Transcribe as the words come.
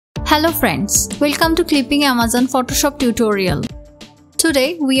Hello friends, welcome to Clipping Amazon Photoshop tutorial.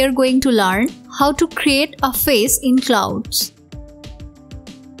 Today we are going to learn how to create a face in clouds.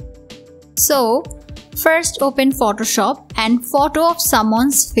 So, first open Photoshop and photo of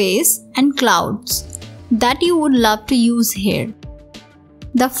someone's face and clouds that you would love to use here.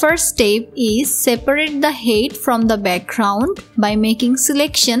 The first step is separate the head from the background by making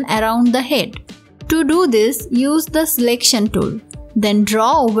selection around the head. To do this, use the selection tool. Then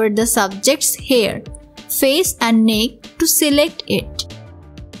draw over the subject's hair, face and neck to select it.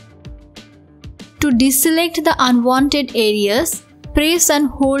 To deselect the unwanted areas, press and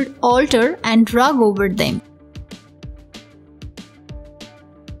hold Alt and drag over them.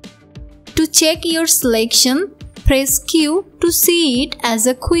 To check your selection, press Q to see it as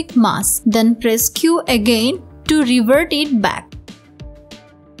a quick mask. Then press Q again to revert it back.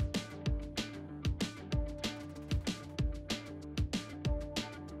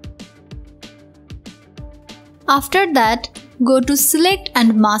 After that, go to Select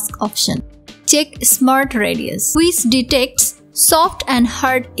and Mask option. Check Smart Radius, which detects soft and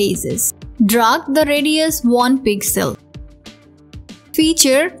hard edges. Drag the radius 1 pixel.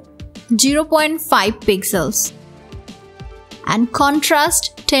 Feature 0.5 pixels. And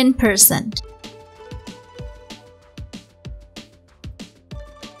contrast 10%.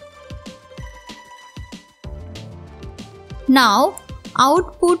 Now,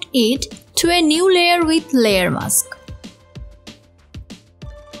 output it to a new layer with Layer Mask.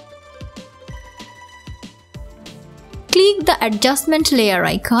 Click the Adjustment Layer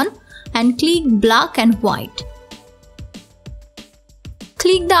icon and click Black and White.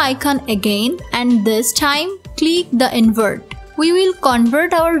 Click the icon again and this time click the Invert. We will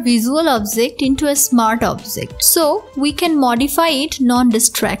convert our visual object into a smart object so we can modify it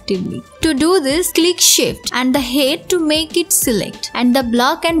non-destructively. To do this, click Shift and the head to make it select, and the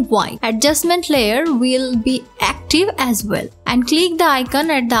black and white adjustment layer will be active as well. And click the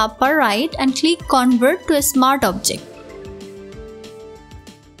icon at the upper right and click Convert to a smart object.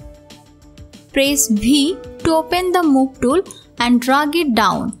 Press V to open the Move tool and drag it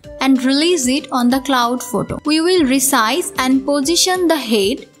down and release it on the cloud photo. We will resize and position the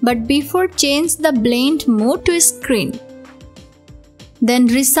head, but before change the blend mode to screen. Then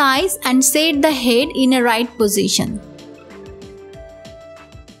resize and set the head in a right position.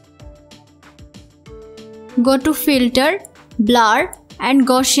 Go to Filter, Blur and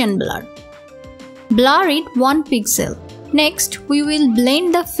Gaussian Blur. Blur it 1 pixel. Next, we will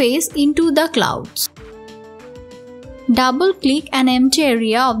blend the face into the clouds. Double-click an empty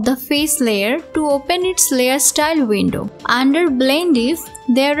area of the face layer to open its layer style window. Under Blend If,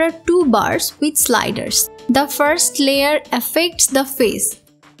 there are two bars with sliders. The first layer affects the face,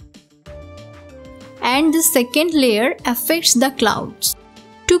 and the second layer affects the clouds.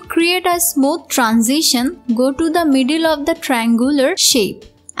 To create a smooth transition, go to the middle of the triangular shape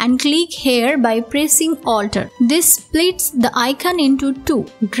and click here by pressing Alt. This splits the icon into two.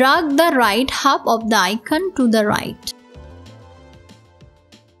 Drag the right half of the icon to the right.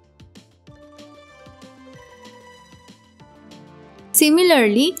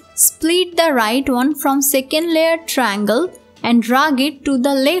 Similarly, split the right one from second layer triangle and drag it to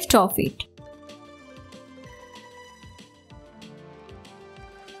the left of it.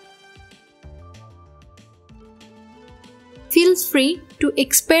 Feel free to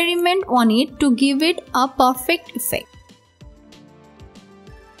experiment on it to give it a perfect effect.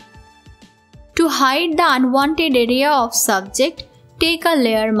 To hide the unwanted area of subject, take a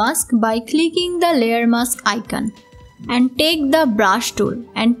layer mask by clicking the layer mask icon. And take the brush tool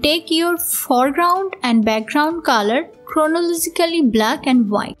and take your foreground and background color chronologically black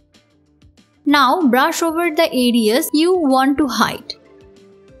and white. Now brush over the areas you want to hide.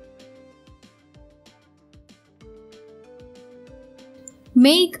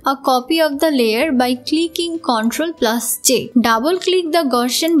 Make a copy of the layer by clicking Ctrl+J. Double click the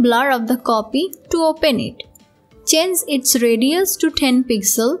Gaussian blur of the copy to open it. Change its radius to 10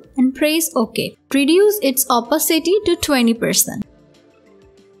 pixel and press OK. Reduce its opacity to 20%.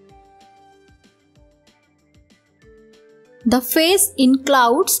 The face in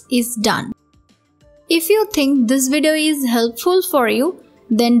clouds is done. If you think this video is helpful for you,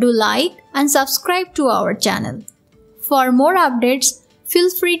 then do like and subscribe to our channel. For more updates, feel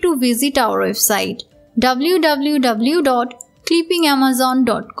free to visit our website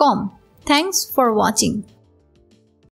www.clippingamazon.com. Thanks for watching.